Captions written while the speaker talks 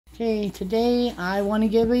Okay, today I won a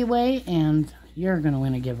giveaway and you're going to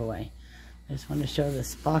win a giveaway. I just wanted to show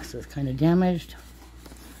this box was kind of damaged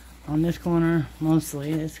on this corner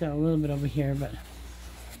mostly. It's got a little bit over here, but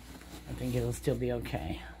I think it'll still be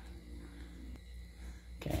okay.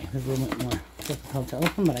 Okay, it's a little bit more difficult to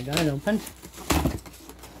open, but I got it opened.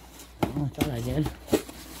 Oh, I thought I did.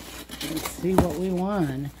 Let's see what we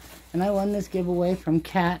won. And I won this giveaway from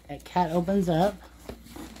Cat at Cat Opens Up.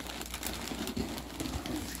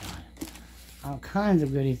 It's got all kinds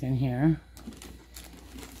of goodies in here.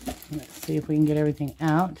 Let's see if we can get everything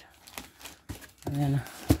out. And then,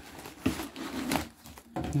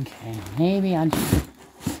 okay, maybe I'll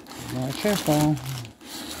just be more careful.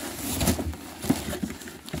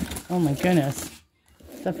 Oh my goodness.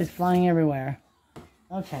 Stuff is flying everywhere.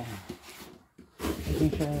 Okay.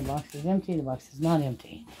 Making sure the box is empty. The box is not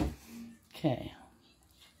empty. Okay.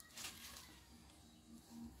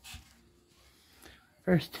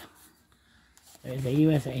 First, there's a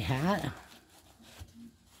USA hat.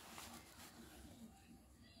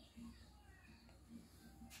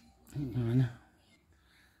 Hang on.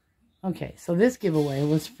 Okay, so this giveaway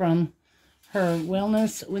was from her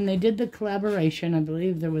wellness. When they did the collaboration, I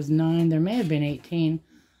believe there was 9, there may have been 18.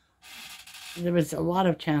 There was a lot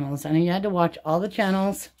of channels, and you had to watch all the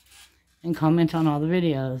channels and comment on all the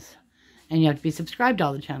videos. And you have to be subscribed to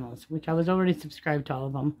all the channels, which I was already subscribed to all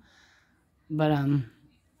of them. But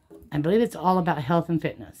I believe it's all about health and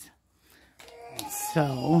fitness.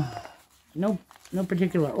 So, no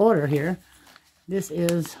particular order here. This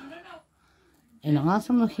is an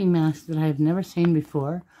awesome looking mask that I have never seen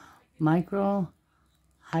before. Micro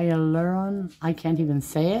hyaluron. I can't even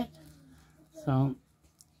say it. So,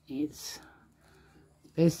 it's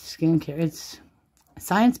based skincare. It's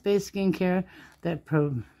science-based skincare that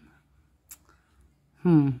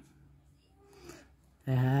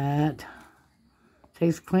that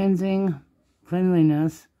takes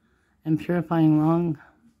cleanliness and purifying long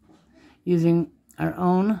using our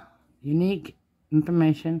own unique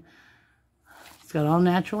information. It's got all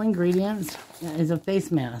natural ingredients. That is a face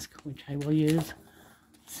mask, which I will use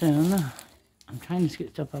soon. I'm trying to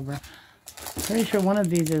scoot stuff over. Pretty sure one of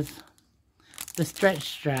these is the stretch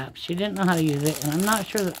strap. She didn't know how to use it, and I'm not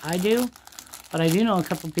sure that I do, but I do know a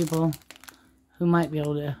couple people who might be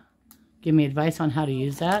able to give me advice on how to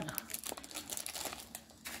use that.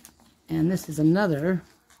 And this is another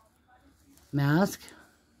mask.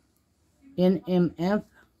 NMF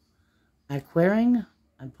Aquaring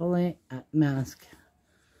Apollo Mask.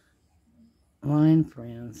 Line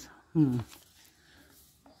Friends. I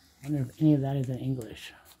wonder if any of that is in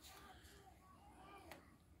English.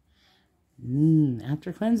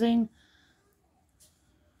 After cleansing.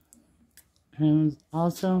 And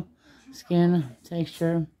also skin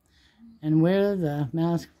texture. And wear the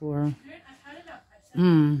mask for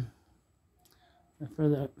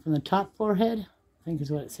from the top forehead, I think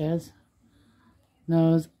is what it says.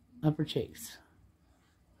 Nose, upper cheeks.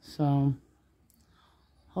 So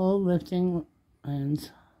hold lifting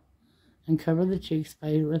and cover the cheeks by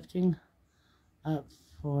lifting up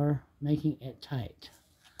for making it tight.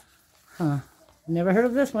 Never heard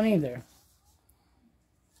of this one either.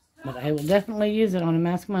 But I will definitely use it on a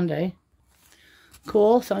Mask Monday.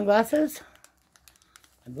 Cool sunglasses.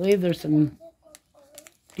 I believe there's some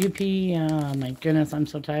UP. Oh my goodness, I'm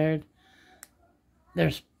so tired.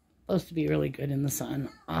 They're supposed to be really good in the sun.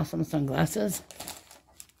 Awesome sunglasses.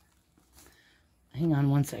 Hang on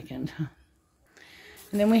one second.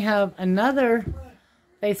 And then we have another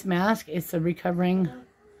face mask. It's a Recovering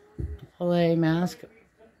Apollo Mask.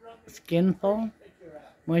 Skinful.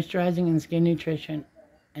 Moisturizing and Skin Nutrition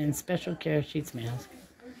and Special Care Sheets Mask.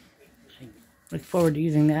 Look forward to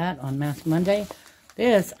using that on Mask Monday.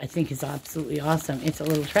 This, I think, is absolutely awesome. It's a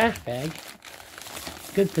little trash bag.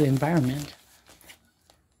 Good for the environment.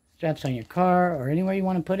 Straps on your car or anywhere you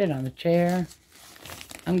want to put it, on the chair.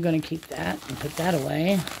 I'm going to keep that and put that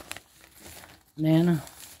away. And then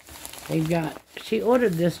they've got, she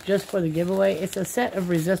ordered this just for the giveaway. It's a set of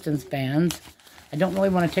resistance bands. I don't really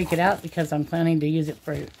want to take it out because I'm planning to use it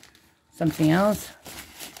for something else.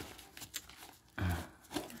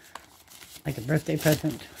 Like a birthday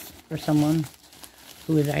present for someone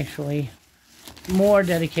who is actually more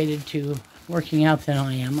dedicated to working out than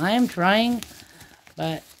I am. I am trying,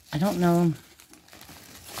 but I don't know.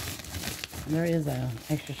 There is an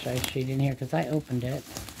exercise sheet in here because I opened it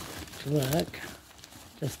to look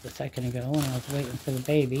just a second ago when I was waiting for the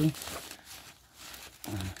baby.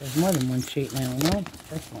 There's more than one sheet now. No,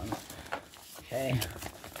 this one. Okay.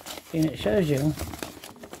 And it shows you.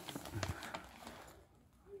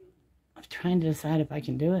 I'm trying to decide if I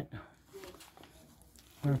can do it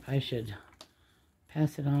or if I should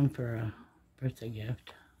pass it on for a birthday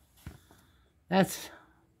gift. That's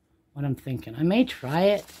what I'm thinking. I may try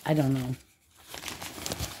it. I don't know.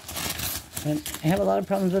 But I have a lot of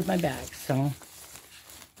problems with my back, so,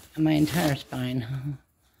 and my entire spine.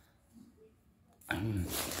 I'm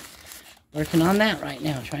working on that right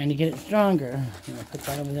now, trying to get it stronger. I'm going to put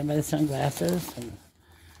that over there by the sunglasses. And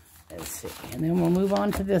let's see. And then we'll move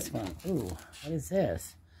on to this one. Ooh, what is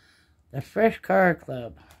this? The Fresh Car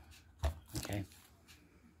Club. Okay.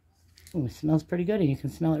 Ooh, it smells pretty good, and you can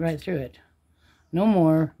smell it right through it. No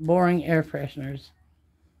more boring air fresheners.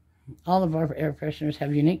 All of our air fresheners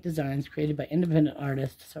have unique designs created by independent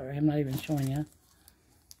artists. Sorry, I'm not even showing you.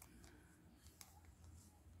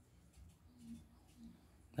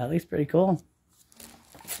 That looks pretty cool.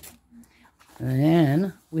 And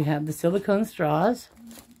then we have the silicone straws.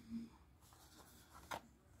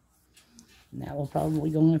 And that will probably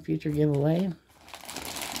go in a future giveaway.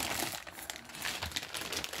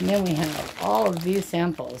 And then we have all of these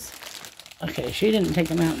samples. Okay, she didn't take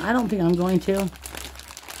them out. I don't think I'm going to.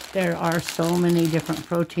 There are so many different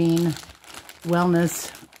protein, wellness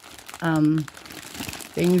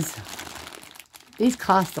things. These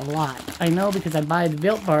cost a lot. I know because I buy the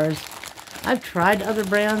Built Bars. I've tried other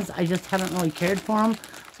brands. I just haven't really cared for them.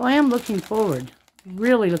 So I am looking forward,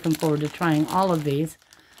 really looking forward to trying all of these.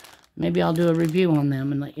 Maybe I'll do a review on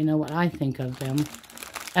them and let you know what I think of them.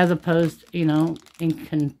 As opposed, you know,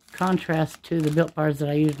 in contrast to the Built Bars that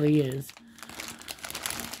I usually use.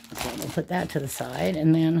 So we'll put that to the side.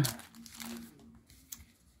 And then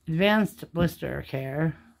Advanced Blister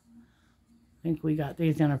Care. I think we got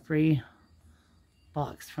these in a free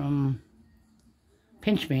box from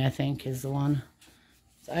Pinch Me, I think, is the one.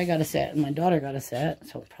 So I got a set, and my daughter got a set.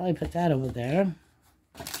 So we'll probably put that over there.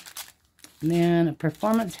 And then a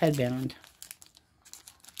Performance Headband.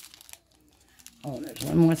 Oh, there's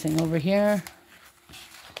one more thing over here.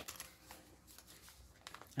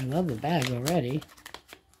 I love the bag already.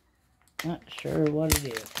 Not sure what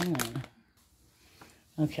it is. Hang on.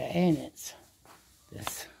 Okay, and it's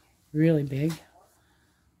this really big.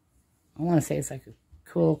 I want to say it's like a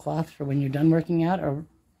cool cloth for when you're done working out, or,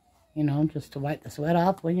 you know, just to wipe the sweat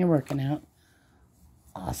off when you're working out.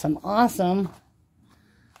 Awesome, awesome.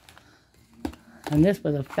 And this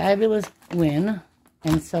was a fabulous win.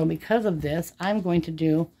 And so because of this, I'm going to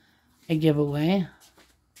do a giveaway.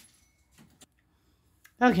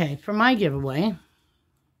 Okay, for my giveaway,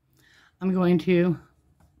 I'm going to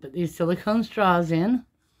put these silicone straws in.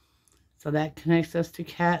 So that connects us to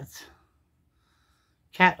Cat's.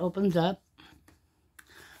 Cat opens up.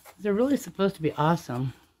 They're really supposed to be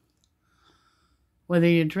awesome. Whether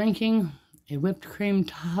you're drinking a whipped cream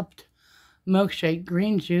topped milkshake,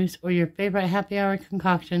 green juice, or your favorite happy hour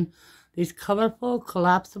concoction, these colorful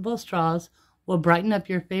collapsible straws will brighten up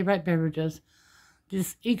your favorite beverages.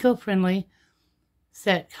 This eco-friendly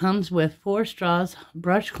set comes with 4 straws,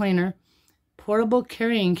 brush cleaner, portable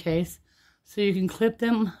carrying case, so you can clip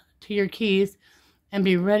them to your keys and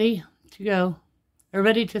be ready to go, or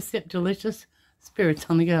ready to sip delicious spirits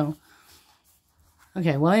on the go.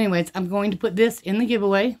 Okay, well anyways, I'm going to put this in the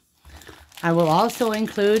giveaway. I will also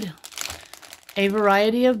include a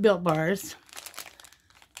variety of Built Bars.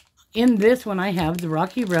 In this one I have the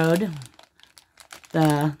Rocky Road,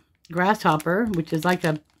 the Grasshopper, which is like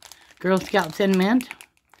a Girl Scout Thin Mint.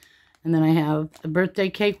 And then I have a birthday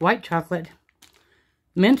cake white chocolate,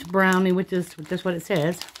 mint brownie, which is just what it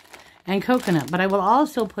says, and coconut. But I will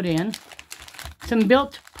also put in some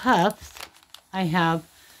Built Puffs. I have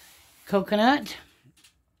coconut,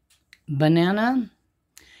 banana,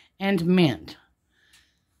 and mint.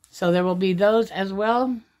 So there will be those as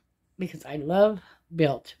well, because I love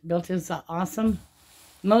Built. Built is the awesome,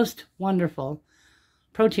 most wonderful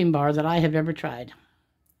protein bar that I have ever tried.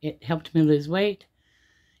 It helped me lose weight.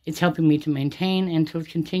 It's helping me to maintain and to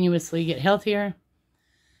continuously get healthier.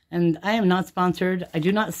 And I am not sponsored. I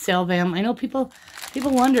do not sell them. I know people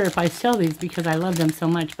wonder if I sell these because I love them so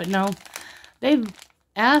much. But no, they've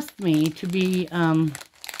asked me to be an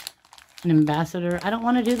ambassador. I don't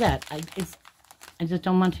want to do that. I just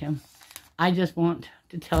don't want to. I just want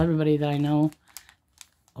to tell everybody that I know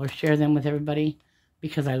or share them with everybody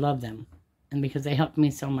because I love them and because they helped me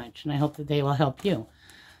so much. And I hope that they will help you.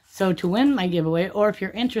 So to win my giveaway, or if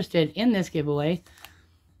you're interested in this giveaway,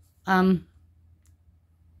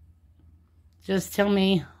 just tell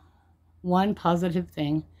me one positive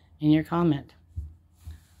thing in your comment.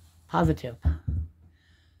 Positive.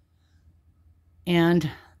 And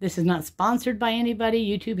this is not sponsored by anybody.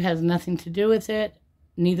 YouTube has nothing to do with it.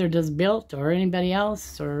 Neither does Built or anybody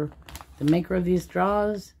else or the maker of these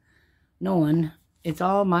straws. No one. It's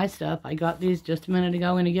all my stuff. I got these just a minute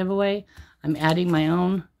ago in a giveaway. I'm adding my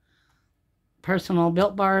own personal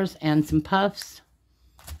Built Bars and some puffs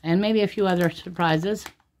and maybe a few other surprises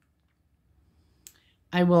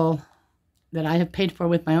that I have paid for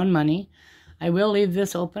with my own money. I will leave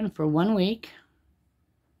this open for 1 week.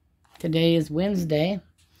 Today is Wednesday.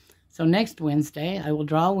 So next Wednesday, I will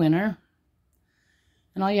draw a winner.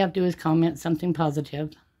 And all you have to do is comment something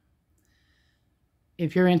positive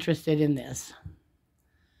if you're interested in this.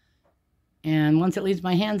 And once it leaves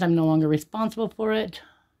my hands, I'm no longer responsible for it.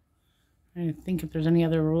 I think if there's any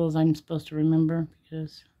other rules I'm supposed to remember,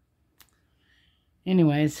 because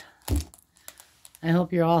anyways, I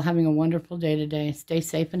hope you're all having a wonderful day today. Stay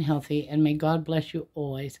safe and healthy, and may God bless you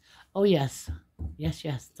always. Oh, yes. Yes,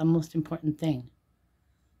 yes. The most important thing.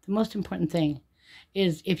 The most important thing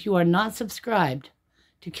is if you are not subscribed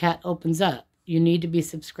to Cat Opens Up, you need to be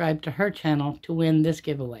subscribed to her channel to win this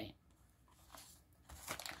giveaway.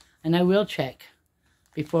 And I will check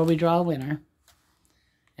before we draw a winner.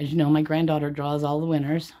 As you know, my granddaughter draws all the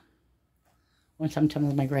winners. Or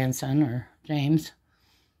sometimes my grandson or James.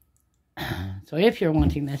 So if you're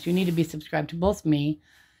wanting this, you need to be subscribed to both me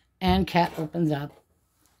and Cat Opens Up.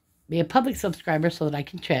 Be a public subscriber so that I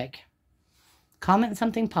can check. Comment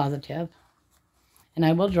something positive. And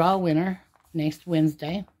I will draw a winner next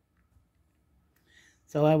Wednesday.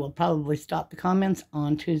 So I will probably stop the comments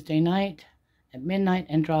on Tuesday night at midnight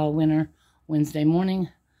and draw a winner Wednesday morning.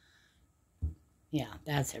 Yeah,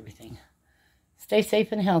 that's everything. Stay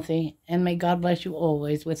safe and healthy, and may God bless you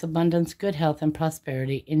always with abundance, good health, and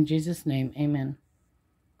prosperity. In Jesus' name, amen.